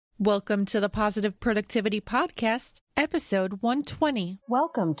Welcome to the Positive Productivity Podcast, episode 120.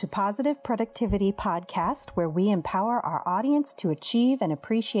 Welcome to Positive Productivity Podcast, where we empower our audience to achieve and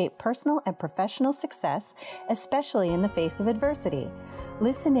appreciate personal and professional success, especially in the face of adversity.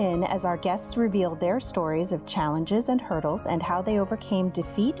 Listen in as our guests reveal their stories of challenges and hurdles and how they overcame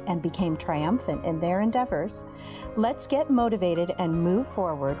defeat and became triumphant in their endeavors. Let's get motivated and move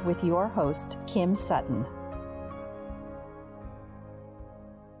forward with your host, Kim Sutton.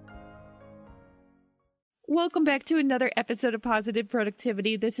 Welcome back to another episode of Positive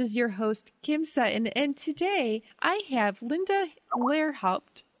Productivity. This is your host, Kim Sutton, and today I have Linda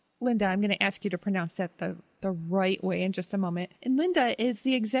Lehrhaupt. Linda, I'm going to ask you to pronounce that the right way in just a moment. And Linda is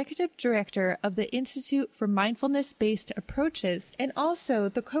the Executive Director of the Institute for Mindfulness-Based Approaches and also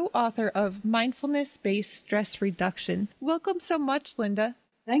the co-author of Mindfulness-Based Stress Reduction. Welcome so much, Linda.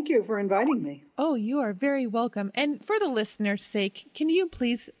 Thank you for inviting me. Oh, you are very welcome. And for the listener's sake, can you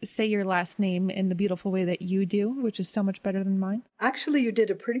please say your last name in the beautiful way that you do, which is so much better than mine? Actually, you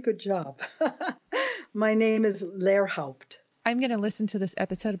did a pretty good job. My name is Lehrhaupt. I'm going to listen to this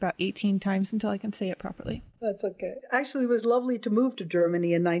episode about 18 times until I can say it properly. That's okay. Actually, it was lovely to move to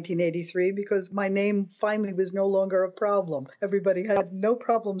Germany in 1983 because my name finally was no longer a problem. Everybody had no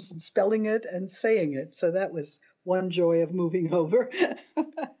problems in spelling it and saying it. So that was one joy of moving over.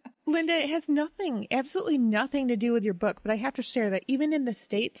 Linda, it has absolutely nothing to do with your book, but I have to share that even in the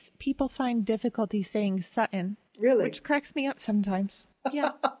States, people find difficulty saying Sutton. Really? Which cracks me up sometimes.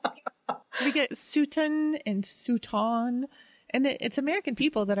 Yeah. We get Sutton and Sutton. And it's American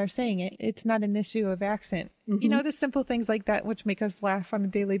people that are saying it. It's not an issue of accent. Mm-hmm. You know, the simple things like that, which make us laugh on a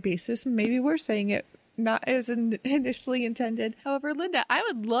daily basis. Maybe we're saying it not as initially intended. However, Linda, I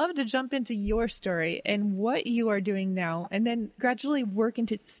would love to jump into your story and what you are doing now, and then gradually work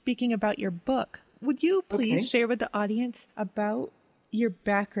into speaking about your book. Would you please share with the audience about your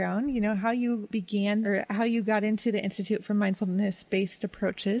background, you know, how you began or how you got into the Institute for Mindfulness-Based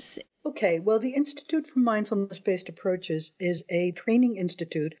Approaches? Okay, well, the Institute for Mindfulness-Based Approaches is a training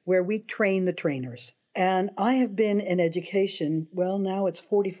institute where we train the trainers. And I have been in education, well, now it's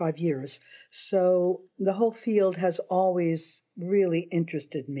 45 years. So the whole field has always really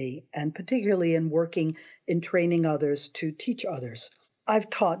interested me, and particularly in working in training others to teach others.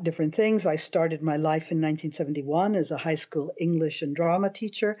 I've taught different things. I started my life in 1971 as a high school English and drama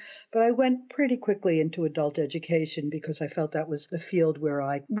teacher, but I went pretty quickly into adult education because I felt that was the field where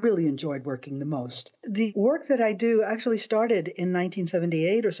I really enjoyed working the most. The work that I do actually started in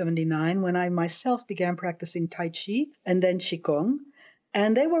 1978 or 79 when I myself began practicing Tai Chi and then Qigong.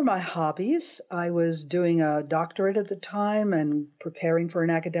 And they were my hobbies. I was doing a doctorate at the time and preparing for an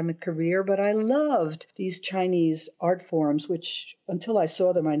academic career, but I loved these Chinese art forms, which until I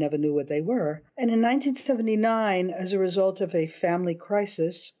saw them, I never knew what they were. And in 1979, as a result of a family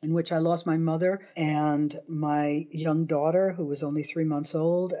crisis in which I lost my mother and my young daughter, who was only 3 months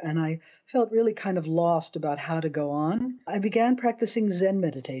old, and I felt really kind of lost about how to go on, I began practicing Zen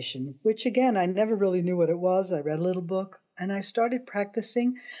meditation, which again, I never really knew what it was. I read a little book. And I started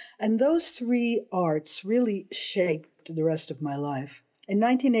practicing, and those three arts really shaped the rest of my life. In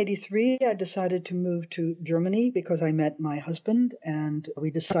 1983, I decided to move to Germany because I met my husband, and we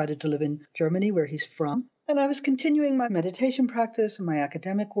decided to live in Germany, where he's from. And I was continuing my meditation practice and my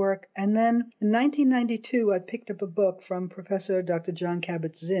academic work. And then in 1992, I picked up a book from Professor Dr. Jon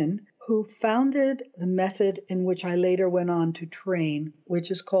Kabat-Zinn, who founded the method in which I later went on to train,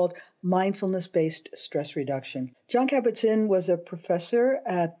 which is called mindfulness-based stress reduction. Jon Kabat-Zinn was a professor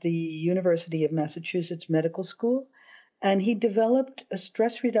at the University of Massachusetts Medical School, and he developed a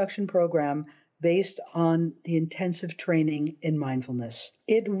stress reduction program based on the intensive training in mindfulness.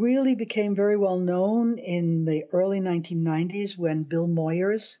 It really became very well known in the early 1990s when Bill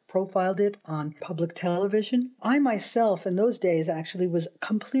Moyers profiled it on public television. I myself, in those days, actually was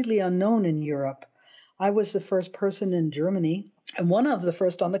completely unknown in Europe. I was the first person in Germany, and one of the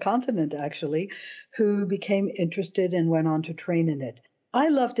first on the continent, actually, who became interested and went on to train in it. I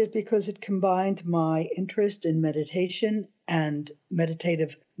loved it because it combined my interest in meditation and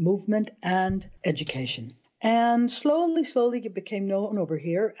meditative movement and education. And slowly, it became known over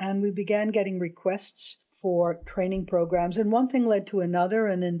here, and we began getting requests for training programs. And one thing led to another,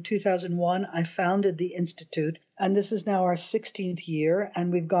 and in 2001, I founded the Institute, and this is now our 16th year,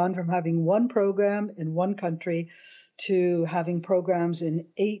 and we've gone from having one program in one country to having programs in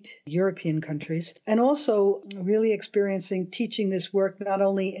 8 European countries, and also really experiencing teaching this work not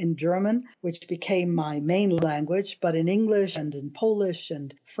only in German, which became my main language, but in English and in Polish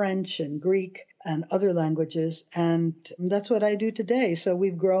and French and Greek and other languages. And that's what I do today. So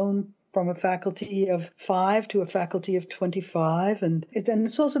we've grown from a faculty of 5 to a faculty of 25. And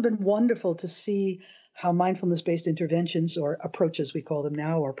it's also been wonderful to see how mindfulness-based interventions, or approaches we call them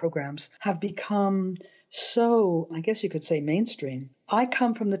now, or programs, have become so, I guess you could say, mainstream. I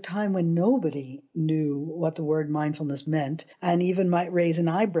come from the time when nobody knew what the word mindfulness meant, and even might raise an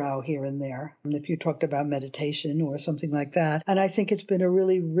eyebrow here and there if you talked about meditation or something like that. And I think it's been a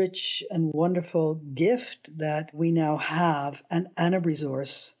really rich and wonderful gift that we now have, and a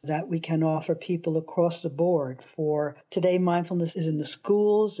resource that we can offer people across the board. For today, mindfulness is in the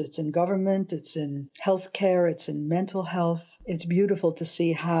schools, it's in government, it's in healthcare, it's in mental health. It's beautiful to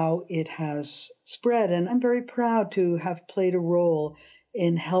see how it has spread, and I'm very proud to have played a role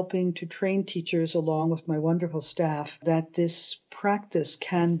in helping to train teachers along with my wonderful staff that this practice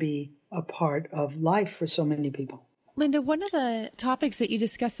can be a part of life for so many people. Linda, one of the topics that you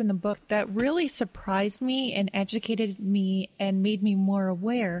discuss in the book that really surprised me and educated me and made me more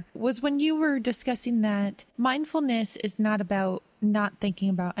aware was when you were discussing that mindfulness is not about not thinking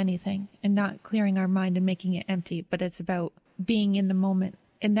about anything and not clearing our mind and making it empty, but it's about being in the moment.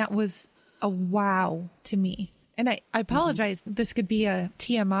 And that was a wow to me. And I apologize. This could be a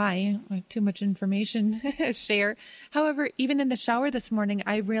TMI, or too much information share. However, even in the shower this morning,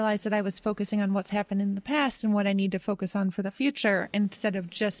 I realized that I was focusing on what's happened in the past and what I need to focus on for the future instead of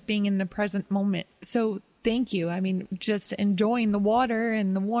just being in the present moment. So thank you. I mean, just enjoying the water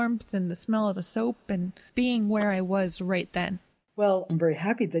and the warmth and the smell of the soap and being where I was right then. Well, I'm very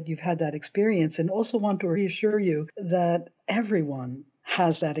happy that you've had that experience, and also want to reassure you that everyone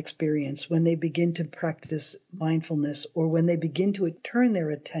has that experience when they begin to practice mindfulness, or when they begin to turn their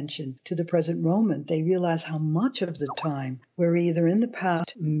attention to the present moment. They realize how much of the time we're either in the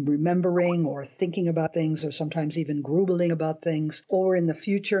past remembering or thinking about things, or sometimes even grumbling about things, or in the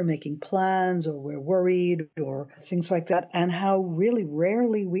future making plans, or we're worried, or things like that, and how really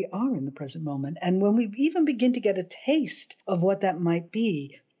rarely we are in the present moment. And when we even begin to get a taste of what that might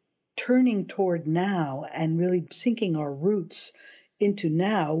be, turning toward now and really sinking our roots into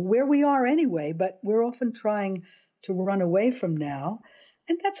now, where we are anyway, but we're often trying to run away from now.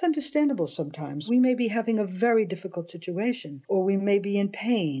 And that's understandable sometimes. We may be having a very difficult situation, or we may be in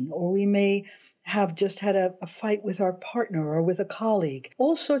pain, or we may have just had a fight with our partner or with a colleague.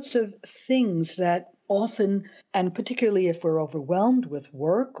 All sorts of things that often, and particularly if we're overwhelmed with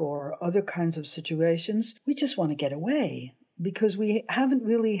work or other kinds of situations, we just want to get away, because we haven't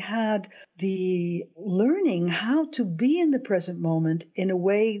really had the learning how to be in the present moment in a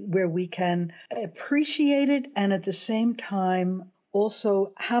way where we can appreciate it, and at the same time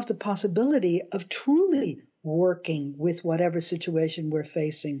also have the possibility of truly working with whatever situation we're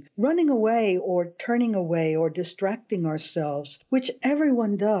facing. Running away or turning away or distracting ourselves, which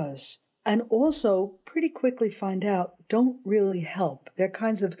everyone does, and also pretty quickly find out don't really help. They're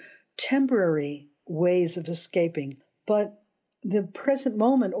kinds of temporary ways of escaping. But the present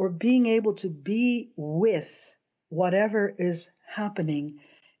moment, or being able to be with whatever is happening,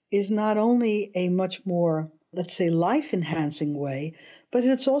 is not only a much more, let's say, life-enhancing way, but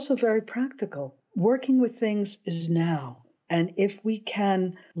it's also very practical. Working with things is now. And if we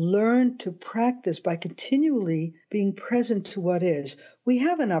can learn to practice by continually being present to what is, we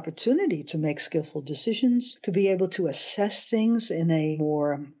have an opportunity to make skillful decisions, to be able to assess things in a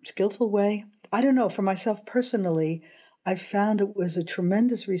more skillful way. I don't know, for myself personally, I found it was a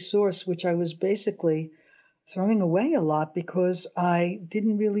tremendous resource, which I was basically throwing away a lot because I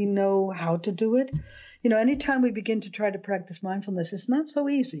didn't really know how to do it. You know, anytime we begin to try to practice mindfulness, it's not so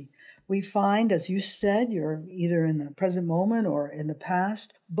easy. We find, as you said, you're either in the present moment or in the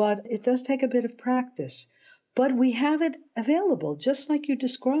past, but it does take a bit of practice. But we have it available, just like you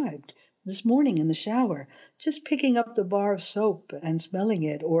described this morning in the shower, just picking up the bar of soap and smelling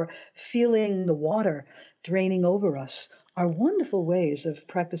it, or feeling the water draining over us, are wonderful ways of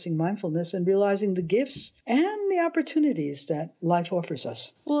practicing mindfulness and realizing the gifts and the opportunities that life offers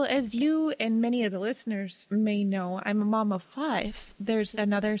us. Well, as you and many of the listeners may know, I'm a mom of 5. There's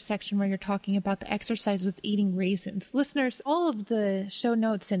another section where you're talking about the exercise with eating raisins. Listeners, all of the show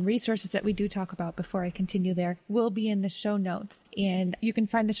notes and resources that we do talk about before I continue there will be in the show notes. And you can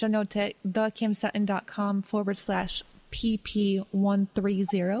find the show notes at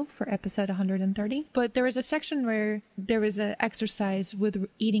thekimsutton.com/PP130 for episode 130. But there was a section where there was an exercise with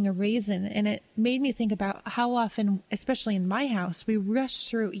eating a raisin, and it made me think about how often, especially in my house, we rush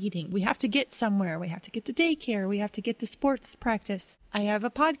through eating. We have to get somewhere. We have to get to daycare. We have to get to sports practice. I have a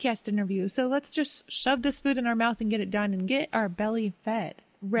podcast interview. So let's just shove this food in our mouth and get it done and get our belly fed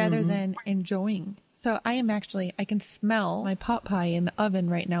rather than enjoying. So I can smell my pot pie in the oven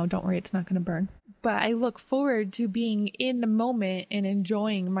right now. Don't worry, it's not going to burn. but I look forward to being in the moment and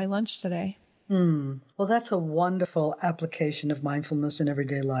enjoying my lunch today. Well, that's a wonderful application of mindfulness in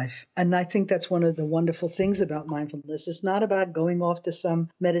everyday life. And I think that's one of the wonderful things about mindfulness. It's not about going off to some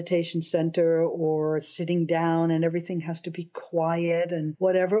meditation center or sitting down and everything has to be quiet and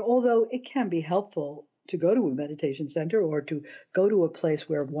whatever, although it can be helpful to go to a meditation center or to go to a place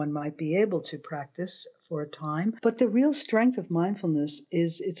where one might be able to practice for a time. But the real strength of mindfulness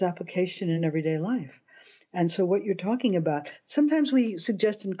is its application in everyday life. And so what you're talking about, sometimes we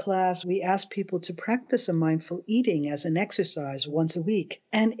suggest in class, we ask people to practice a mindful eating as an exercise once a week.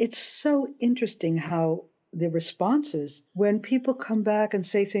 And it's so interesting how the responses, when people come back and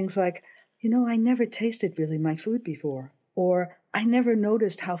say things like, I never tasted really my food before, or I never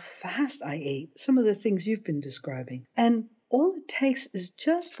noticed how fast I ate, some of the things you've been describing. And all it takes is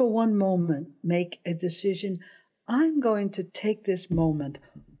just for one moment, make a decision. I'm going to take this moment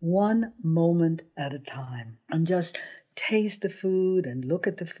one moment at a time and just taste the food and look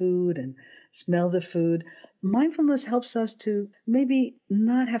at the food and smell the food. Mindfulness helps us to maybe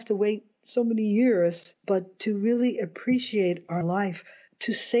not have to wait so many years, but to really appreciate our life,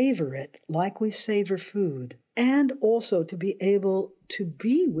 to savor it like we savor food, and also to be able to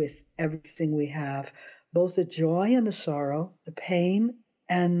be with everything we have, both the joy and the sorrow, the pain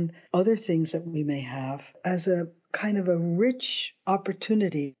and other things that we may have, as a kind of a rich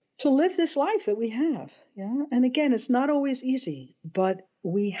opportunity to live this life that we have. Yeah. And again, it's not always easy, but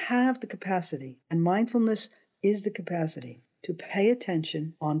we have the capacity, and mindfulness is the capacity to pay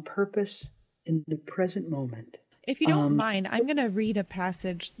attention on purpose in the present moment. If you don't mind, I'm going to read a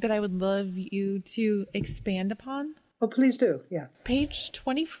passage that I would love you to expand upon. Oh, please do. Yeah. Page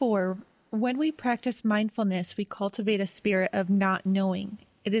 24. When we practice mindfulness, we cultivate a spirit of not knowing.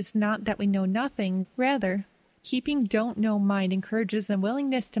 It is not that we know nothing. Rather, keeping don't know mind encourages the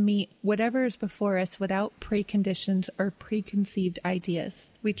willingness to meet whatever is before us without preconditions or preconceived ideas.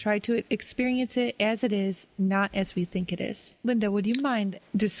 We try to experience it as it is, not as we think it is. Linda, would you mind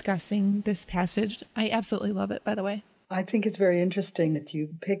discussing this passage? I absolutely love it, by the way. I think it's very interesting that you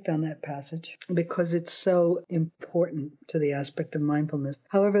picked on that passage because it's so important to the aspect of mindfulness.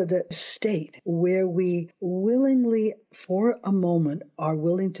 However, the state where we willingly, for a moment, are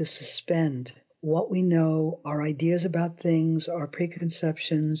willing to suspend what we know, our ideas about things, our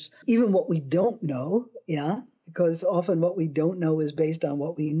preconceptions, even what we don't know, because often what we don't know is based on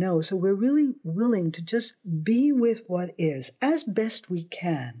what we know. So we're really willing to just be with what is as best we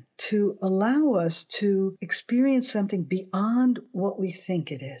can, to allow us to experience something beyond what we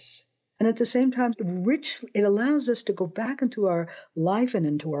think it is. And at the same time, it allows us to go back into our life and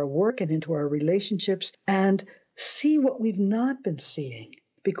into our work and into our relationships and see what we've not been seeing,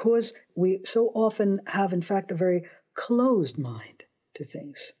 because we so often have, in fact, a very closed mind to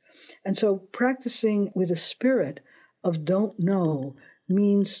things. And so practicing with a spirit of don't know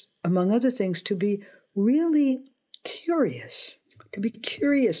means, among other things, to be really curious,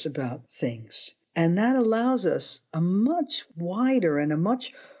 about things. And that allows us a much wider and a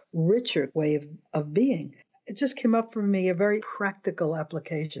much richer way of being. It just came up for me, a very practical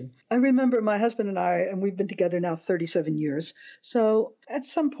application. I remember my husband and we've been together now 37 years. So at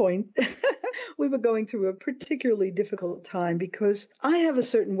some point, we were going through a particularly difficult time because I have a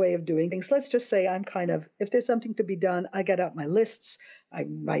certain way of doing things. Let's just say if there's something to be done, I get out my lists, I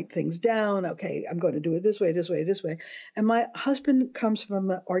write things down. Okay, I'm going to do it this way, this way, this way. And my husband comes from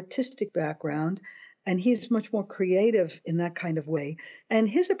an artistic background, and he's much more creative in that kind of way. And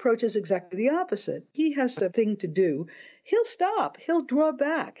his approach is exactly the opposite. He has a thing to do. He'll stop. He'll draw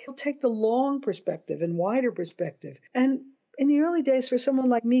back. He'll take the long perspective and wider perspective. And in the early days, for someone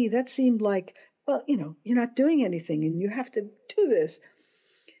like me, that seemed like, well, you're not doing anything and you have to do this.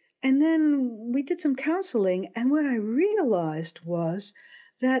 And then we did some counseling. And what I realized was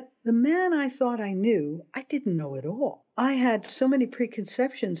that the man I thought I knew, I didn't know at all. I had so many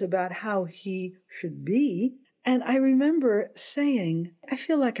preconceptions about how he should be. And I remember saying, I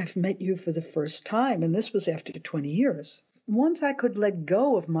feel like I've met you for the first time. And this was after 20 years. Once I could let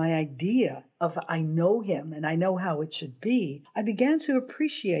go of my idea of I know him and I know how it should be, I began to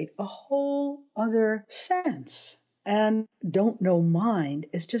appreciate a whole other sense. And don't know mind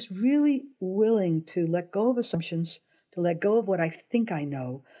is just really willing to let go of assumptions, to let go of what I think I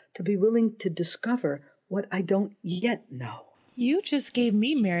know, to be willing to discover what I don't yet know. You just gave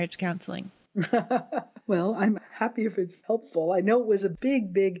me marriage counseling. Well, I'm happy if it's helpful. I know it was a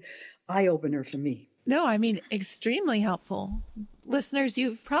big, big eye-opener for me. No, I mean, extremely helpful. Listeners,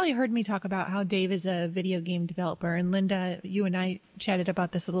 you've probably heard me talk about how Dave is a video game developer, and Linda, you and I chatted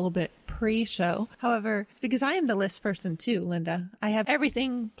about this a little bit pre-show. However, it's because I am the list person too, Linda. I have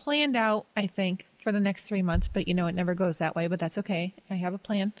everything planned out, I think, for the next 3 months, but it never goes that way, but that's okay. I have a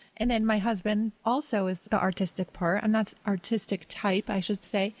plan. And then my husband also is the artistic part. I'm not artistic type, I should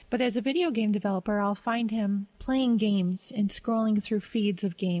say. But as a video game developer, I'll find him playing games and scrolling through feeds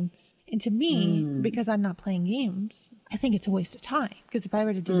of games. And to me, because I'm not playing games, I think it's a waste of time. Because if I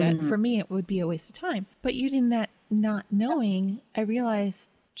were to do that, for me, it would be a waste of time. But using that not knowing, I realized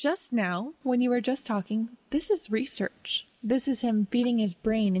just now, when you were just talking, this is research. This is him feeding his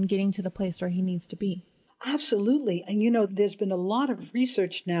brain and getting to the place where he needs to be. Absolutely. And there's been a lot of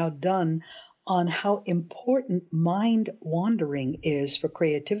research now done on how important mind wandering is for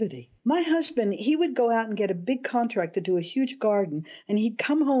creativity. My husband, he would go out and get a big contract to do a huge garden, and he'd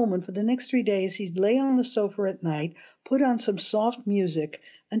come home, and for the next 3 days, he'd lay on the sofa at night, put on some soft music,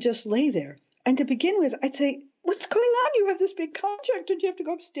 and just lay there. And to begin with, I'd say, what's going on? You have this big contract. Don't you have to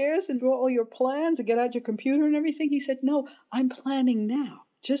go upstairs and draw all your plans and get out your computer and everything? He said, no, I'm planning now.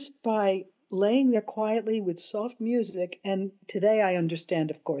 Just by laying there quietly with soft music. And today I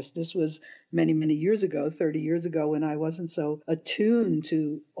understand, of course, this was many, many years ago, 30 years ago, when I wasn't so attuned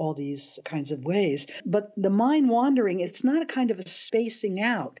to all these kinds of ways. But the mind wandering, it's not a kind of a spacing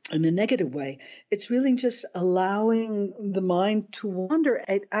out in a negative way. It's really just allowing the mind to wander.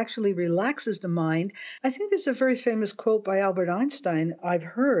 It actually relaxes the mind. I think there's a very famous quote by Albert Einstein I've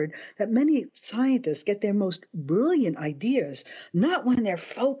heard, that many scientists get their most brilliant ideas, not when they're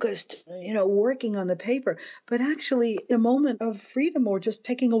focused, working on the paper, but actually in a moment of freedom, or just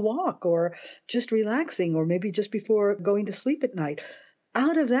taking a walk, or just relaxing, or maybe just before going to sleep at night.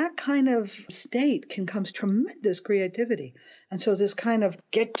 Out of that kind of state comes tremendous creativity. And so this kind of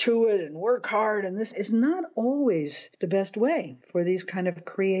get to it and work hard, and this is not always the best way for these kind of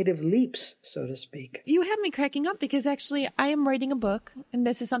creative leaps, so to speak. You have me cracking up, because actually I am writing a book, and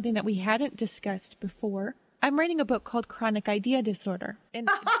this is something that we hadn't discussed before. I'm writing a book called Chronic Idea Disorder. And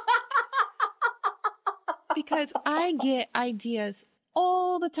because I get ideas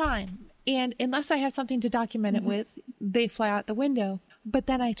all the time. And unless I have something to document it with, they fly out the window. But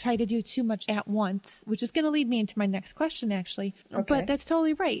then I try to do too much at once, which is going to lead me into my next question, actually. Okay. But that's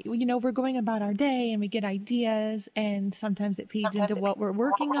totally right. We're going about our day and we get ideas, and sometimes it feeds into what we're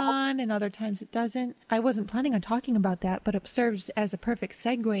working on, and other times it doesn't. I wasn't planning on talking about that, but it serves as a perfect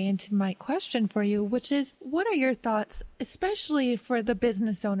segue into my question for you, which is, what are your thoughts, especially for the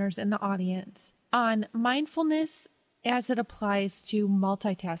business owners in the audience, on mindfulness as it applies to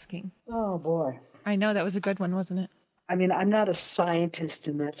multitasking? Oh, boy. I know that was a good one, wasn't it? I mean, I'm not a scientist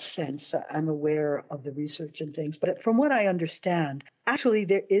in that sense. I'm aware of the research and things. But from what I understand, actually,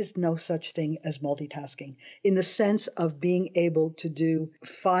 there is no such thing as multitasking in the sense of being able to do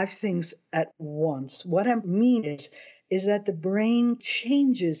 5 things at once. What I mean is that the brain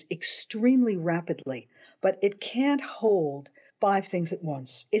changes extremely rapidly, but it can't hold 5 things at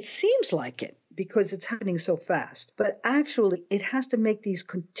once. It seems like it because it's happening so fast, but actually it has to make these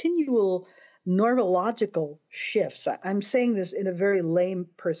continual neurological shifts. I'm saying this in a very lame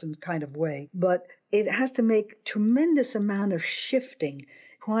person kind of way, but it has to make tremendous amount of shifting,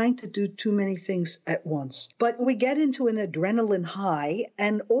 trying to do too many things at once. But we get into an adrenaline high,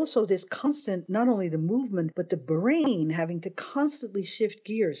 and also this constant, not only the movement, but the brain having to constantly shift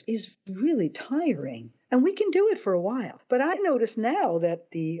gears is really tiring. And we can do it for a while. But I notice now that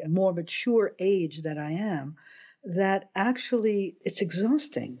the more mature age that I am, that actually it's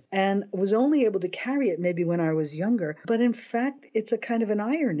exhausting, and was only able to carry it maybe when I was younger. But in fact, it's a kind of an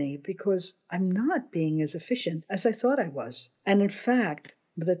irony because I'm not being as efficient as I thought I was. And in fact,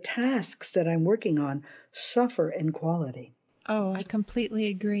 the tasks that I'm working on suffer in quality. Oh, I completely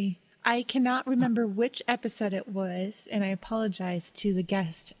agree. I cannot remember which episode it was, and I apologize to the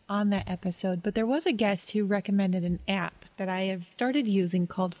guest on that episode, but there was a guest who recommended an app that I have started using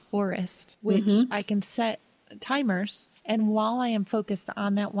called Forest, which I can set timers, and while I am focused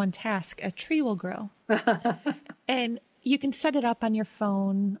on that one task, a tree will grow. And you can set it up on your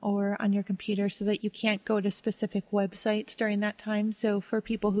phone or on your computer so that you can't go to specific websites during that time. So for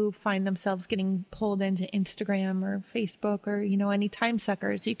people who find themselves getting pulled into Instagram or Facebook or, any time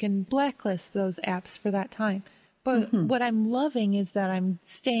suckers, you can blacklist those apps for that time. But what I'm loving is that I'm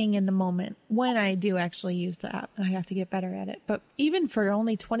staying in the moment when I do actually use the app, and I have to get better at it. But even for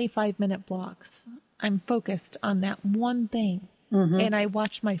only 25-minute blocks, I'm focused on that one thing, and I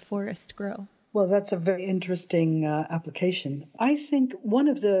watch my forest grow. Well, that's a very interesting application. I think one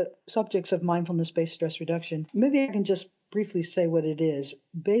of the subjects of mindfulness-based stress reduction, maybe I can just briefly say what it is.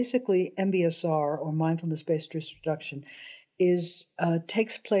 Basically, MBSR, or mindfulness-based stress reduction,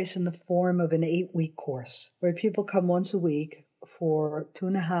 takes place in the form of an 8-week course where people come once a week for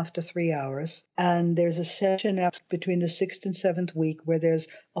 2.5 to 3 hours. And there's a session between the 6th and 7th week where there's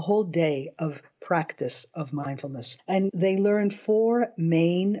a whole day of practice of mindfulness. And they learn 4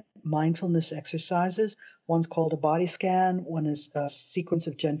 main mindfulness exercises. One's called a body scan. One is a sequence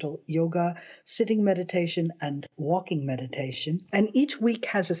of gentle yoga, sitting meditation, and walking meditation. And each week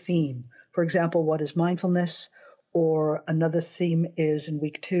has a theme. For example, what is mindfulness? Or another theme is in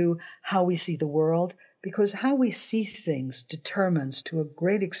week 2, how we see the world. Because how we see things determines to a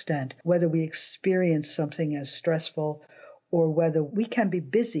great extent whether we experience something as stressful or whether we can be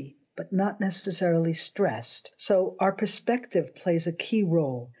busy but not necessarily stressed. So our perspective plays a key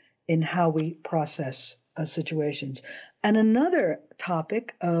role in how we process situations. And another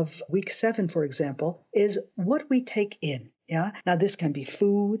topic of week 7, for example, is what we take in. Yeah. Now, this can be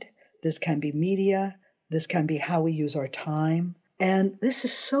food, this can be media, this can be how we use our time. And this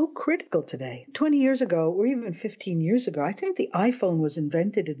is so critical today. 20 years ago, or even 15 years ago, I think the iPhone was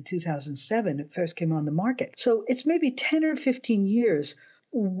invented in 2007. It first came on the market. So it's maybe 10 or 15 years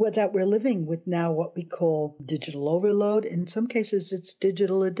that we're living with now what we call digital overload. In some cases, it's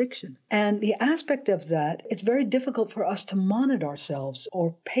digital addiction. And the aspect of that, it's very difficult for us to monitor ourselves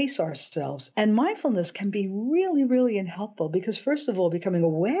or pace ourselves. And mindfulness can be really, really helpful because, first of all, becoming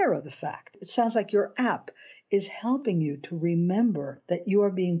aware of the fact. It sounds like your app is helping you to remember that you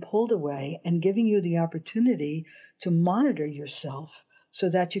are being pulled away and giving you the opportunity to monitor yourself so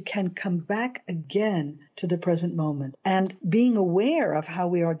that you can come back again to the present moment. And being aware of how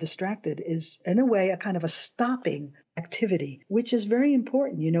we are distracted is, in a way, a kind of a stopping activity, which is very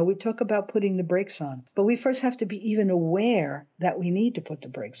important. You know, we talk about putting the brakes on, but we first have to be even aware that we need to put the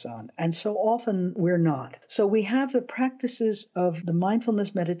brakes on. And so often we're not. So we have the practices of the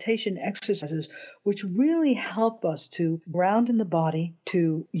mindfulness meditation exercises, which really help us to ground in the body,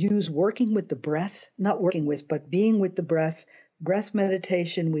 to use working with the breath, not working with, but being with the breath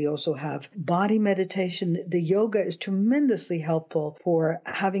meditation. We also have body meditation. The yoga is tremendously helpful for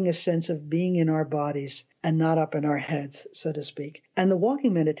having a sense of being in our bodies and not up in our heads, so to speak. And the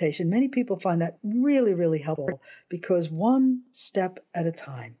walking meditation, many people find that really, really helpful because one step at a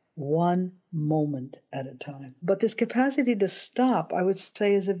time, one moment at a time. But this capacity to stop, I would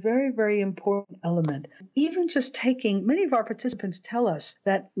say, is a very, very important element. Even just many of our participants tell us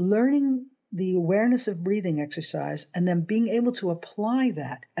that learning the awareness of breathing exercise and then being able to apply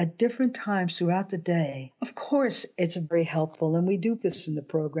that at different times throughout the day. Of course, it's very helpful. And we do this in the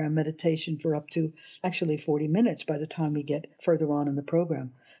program, meditation for up to actually 40 minutes by the time we get further on in the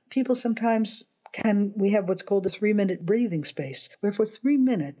program. People sometimes we have what's called a 3-minute breathing space, where for 3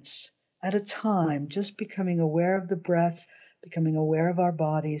 minutes at a time, just becoming aware of the breath, becoming aware of our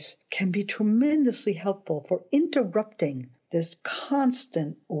bodies can be tremendously helpful for interrupting this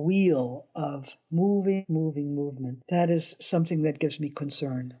constant wheel of movement. That is something that gives me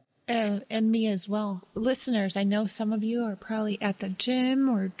concern. And me as well. Listeners, I know some of you are probably at the gym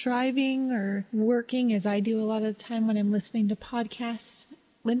or driving or working, as I do a lot of the time when I'm listening to podcasts.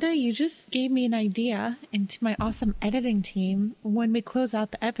 Linda, you just gave me an idea, and to my awesome editing team, when we close out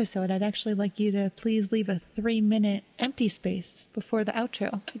the episode, I'd actually like you to please leave a 3-minute empty space before the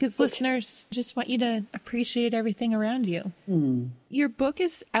outro, because listeners just want you to appreciate everything around you. Your book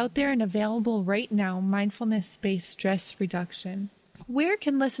is out there and available right now, Mindfulness-Based Stress Reduction. Where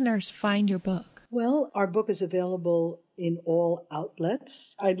can listeners find your book? Well, our book is available in all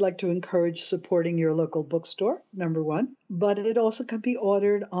outlets. I'd like to encourage supporting your local bookstore, number one. But it also can be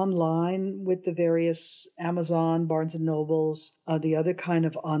ordered online with the various Amazon, Barnes & Nobles, the other kind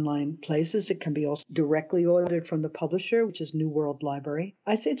of online places. It can be also directly ordered from the publisher, which is New World Library.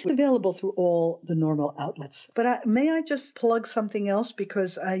 I think it's available through all the normal outlets. But may I just plug something else?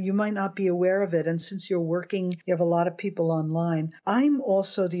 Because you might not be aware of it. And since you're working, you have a lot of people online. I'm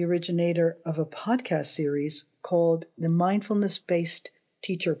also the originator of a podcast series called the Mindfulness-Based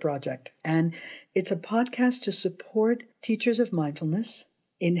Teacher Project. And it's a podcast to support teachers of mindfulness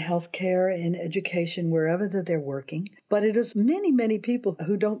in healthcare, in education, wherever that they're working. But it is many people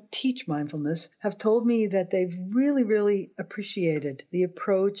who don't teach mindfulness have told me that they've really, really appreciated the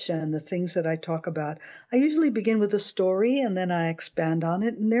approach and the things that I talk about. I usually begin with a story and then I expand on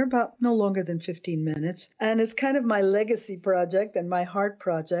it, and they're about no longer than 15 minutes. And it's kind of my legacy project and my heart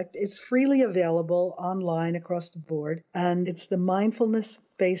project. It's freely available online across the board, and it's the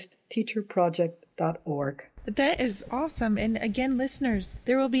mindfulness-based teacherproject.org. That is awesome. And again, listeners,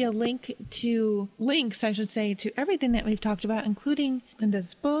 there will be links to everything that we've talked about, including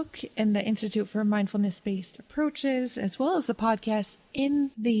Linda's book and the Institute for Mindfulness-Based Approaches, as well as the podcast in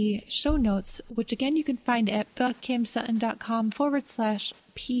the show notes, which again, you can find at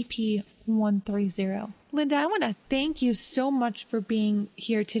thekimsutton.com/PP 130. Linda, I want to thank you so much for being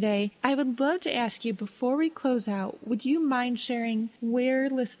here today. I would love to ask you, before we close out, would you mind sharing where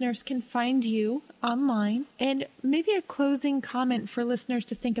listeners can find you online and maybe a closing comment for listeners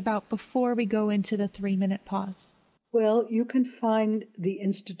to think about before we go into the 3-minute pause? Well, you can find the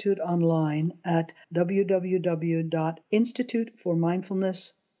Institute online at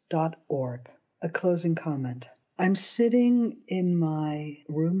www.instituteformindfulness.org. A closing comment. I'm sitting in my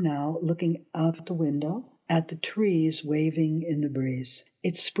room now looking out the window at the trees waving in the breeze.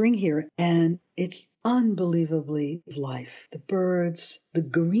 It's spring here and it's unbelievably life. The birds, the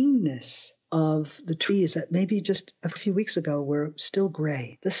greenness of the trees that maybe just a few weeks ago were still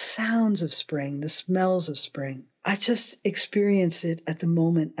gray. The sounds of spring, the smells of spring. I just experience it at the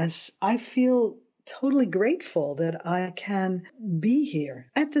moment as I feel totally grateful that I can be here.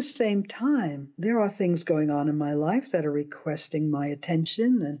 At the same time, there are things going on in my life that are requesting my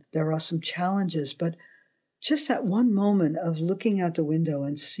attention, and there are some challenges, but just that one moment of looking out the window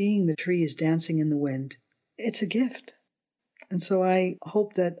and seeing the trees dancing in the wind, it's a gift. And so I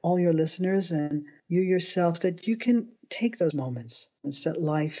hope that all your listeners and you yourself, that you can take those moments that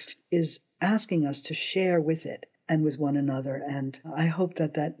life is asking us to share with it and with one another. And I hope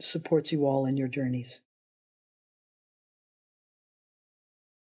that that supports you all in your journeys.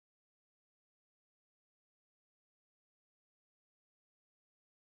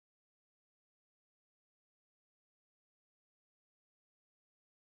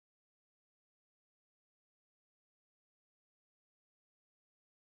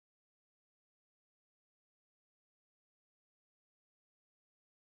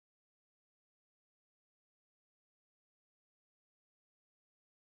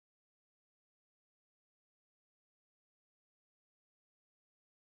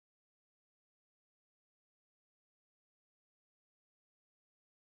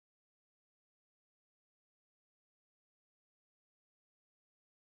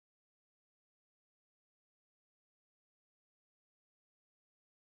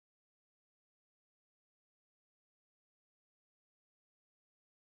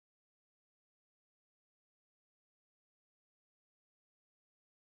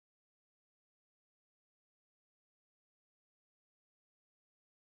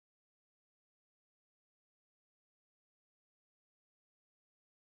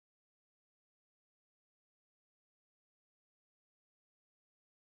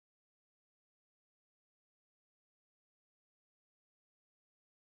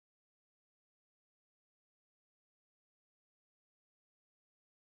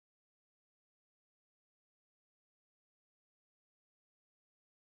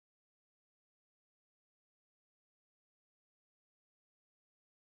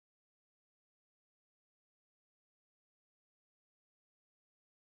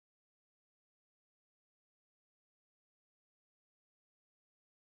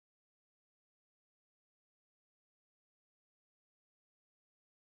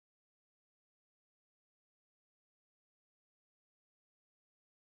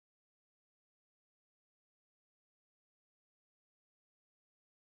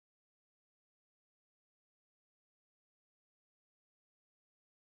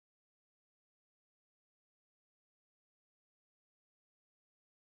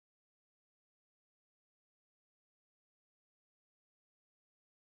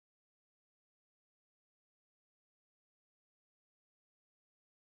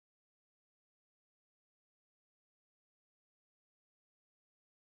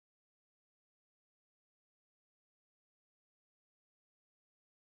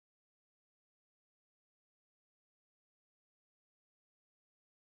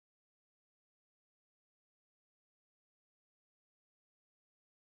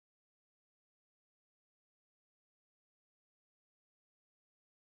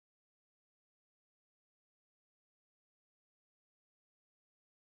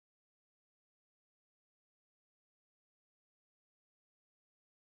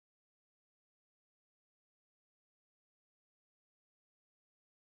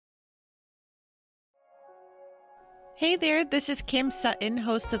 Hey there, this is Kim Sutton,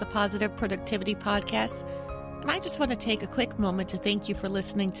 host of the Positive Productivity Podcast, and I just want to take a quick moment to thank you for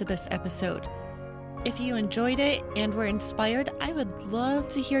listening to this episode. If you enjoyed it and were inspired, I would love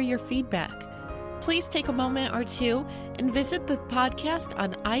to hear your feedback. Please take a moment or two and visit the podcast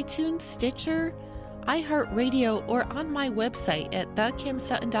on iTunes, Stitcher, iHeartRadio, or on my website at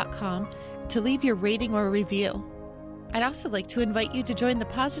thekimsutton.com to leave your rating or review. I'd also like to invite you to join the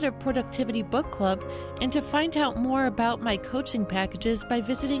Positive Productivity Book Club and to find out more about my coaching packages by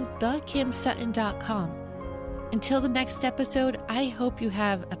visiting thekimsutton.com. Until the next episode, I hope you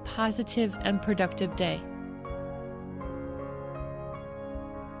have a positive and productive day.